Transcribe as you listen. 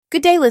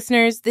Good day,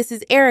 listeners. This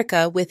is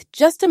Erica with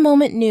Just a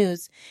Moment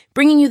News,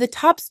 bringing you the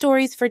top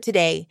stories for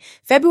today,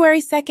 February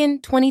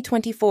 2nd,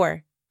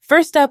 2024.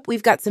 First up,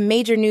 we've got some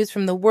major news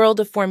from the world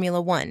of Formula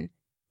One.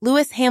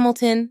 Lewis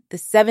Hamilton, the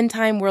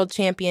seven-time world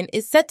champion,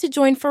 is set to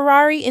join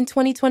Ferrari in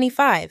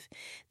 2025.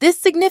 This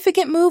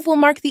significant move will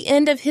mark the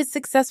end of his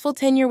successful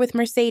tenure with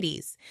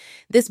Mercedes.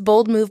 This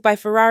bold move by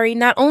Ferrari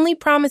not only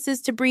promises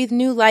to breathe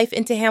new life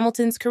into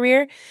Hamilton's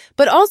career,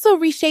 but also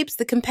reshapes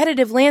the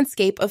competitive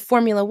landscape of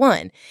Formula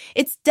One.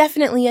 It's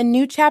definitely a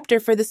new chapter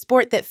for the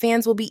sport that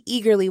fans will be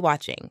eagerly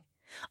watching.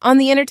 On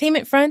the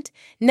entertainment front,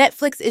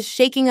 Netflix is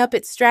shaking up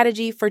its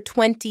strategy for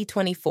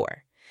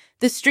 2024.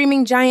 The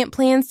streaming giant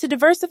plans to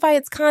diversify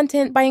its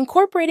content by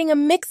incorporating a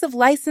mix of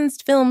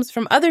licensed films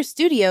from other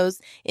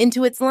studios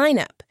into its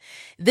lineup.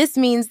 This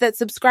means that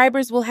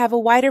subscribers will have a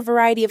wider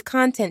variety of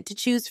content to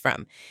choose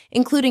from,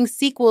 including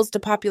sequels to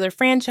popular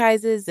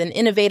franchises and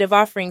innovative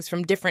offerings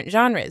from different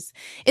genres.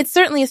 It's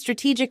certainly a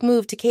strategic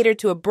move to cater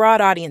to a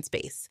broad audience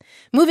base.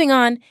 Moving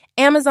on,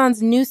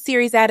 Amazon's new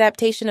series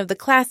adaptation of the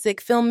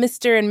classic film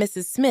Mr. and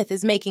Mrs. Smith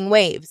is making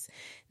waves.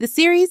 The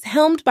series,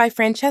 helmed by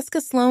Francesca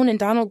Sloan and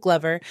Donald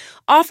Glover,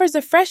 offers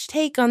a fresh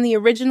take on the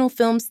original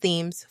film's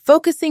themes,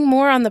 focusing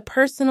more on the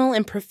personal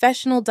and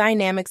professional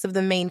dynamics of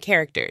the main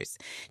characters.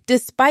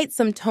 Despite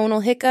some tonal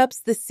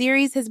hiccups, the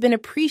series has been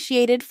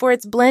appreciated for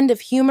its blend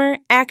of humor,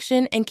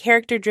 action, and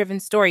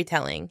character-driven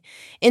storytelling.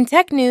 In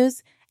tech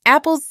news,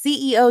 Apple's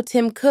CEO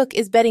Tim Cook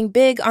is betting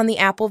big on the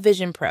Apple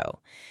Vision Pro.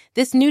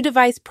 This new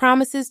device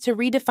promises to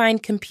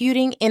redefine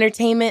computing,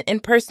 entertainment,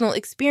 and personal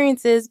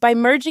experiences by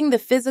merging the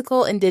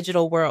physical and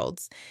digital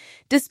worlds.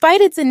 Despite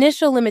its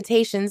initial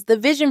limitations, the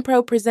Vision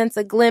Pro presents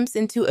a glimpse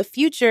into a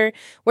future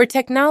where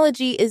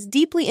technology is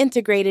deeply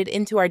integrated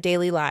into our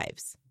daily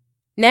lives.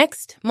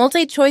 Next,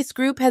 MultiChoice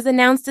Group has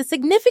announced a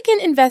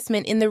significant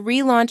investment in the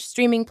relaunched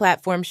streaming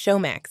platform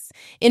Showmax,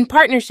 in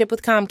partnership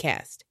with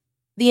Comcast.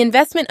 The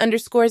investment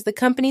underscores the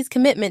company's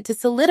commitment to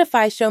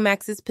solidify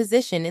Showmax's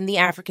position in the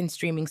African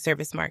streaming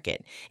service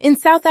market. In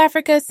South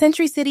Africa,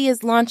 Century City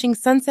is launching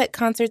Sunset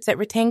Concerts at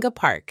Ratanga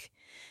Park.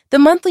 The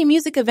monthly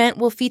music event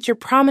will feature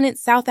prominent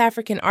South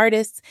African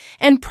artists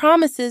and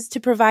promises to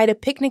provide a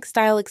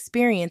picnic-style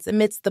experience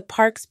amidst the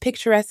park's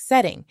picturesque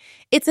setting.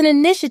 It's an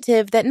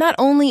initiative that not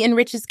only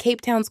enriches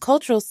Cape Town's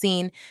cultural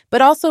scene,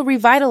 but also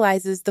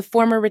revitalizes the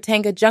former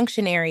Ratanga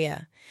Junction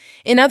area.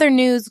 In other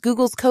news,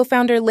 Google's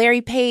co-founder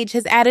Larry Page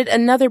has added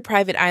another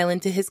private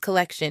island to his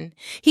collection.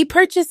 He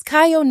purchased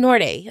Cayo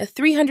Norte, a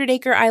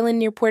 300-acre island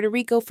near Puerto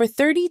Rico, for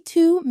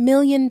 $32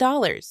 million.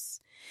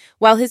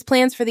 While his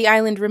plans for the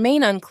island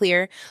remain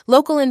unclear,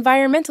 local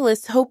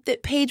environmentalists hope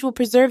that Page will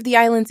preserve the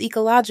island's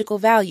ecological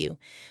value.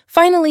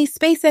 Finally,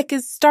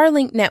 SpaceX's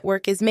Starlink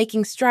network is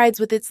making strides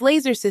with its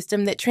laser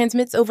system that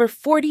transmits over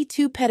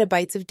 42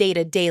 petabytes of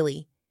data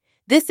daily.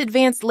 This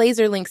advanced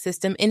laser link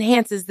system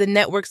enhances the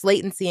network's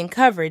latency and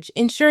coverage,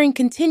 ensuring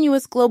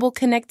continuous global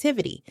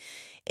connectivity.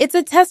 It's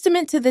a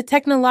testament to the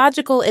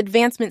technological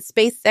advancement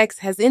SpaceX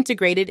has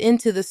integrated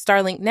into the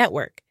Starlink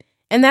network.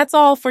 And that's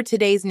all for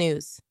today's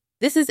news.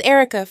 This is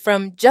Erica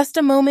from Just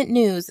a Moment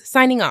News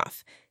signing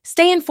off.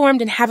 Stay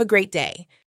informed and have a great day.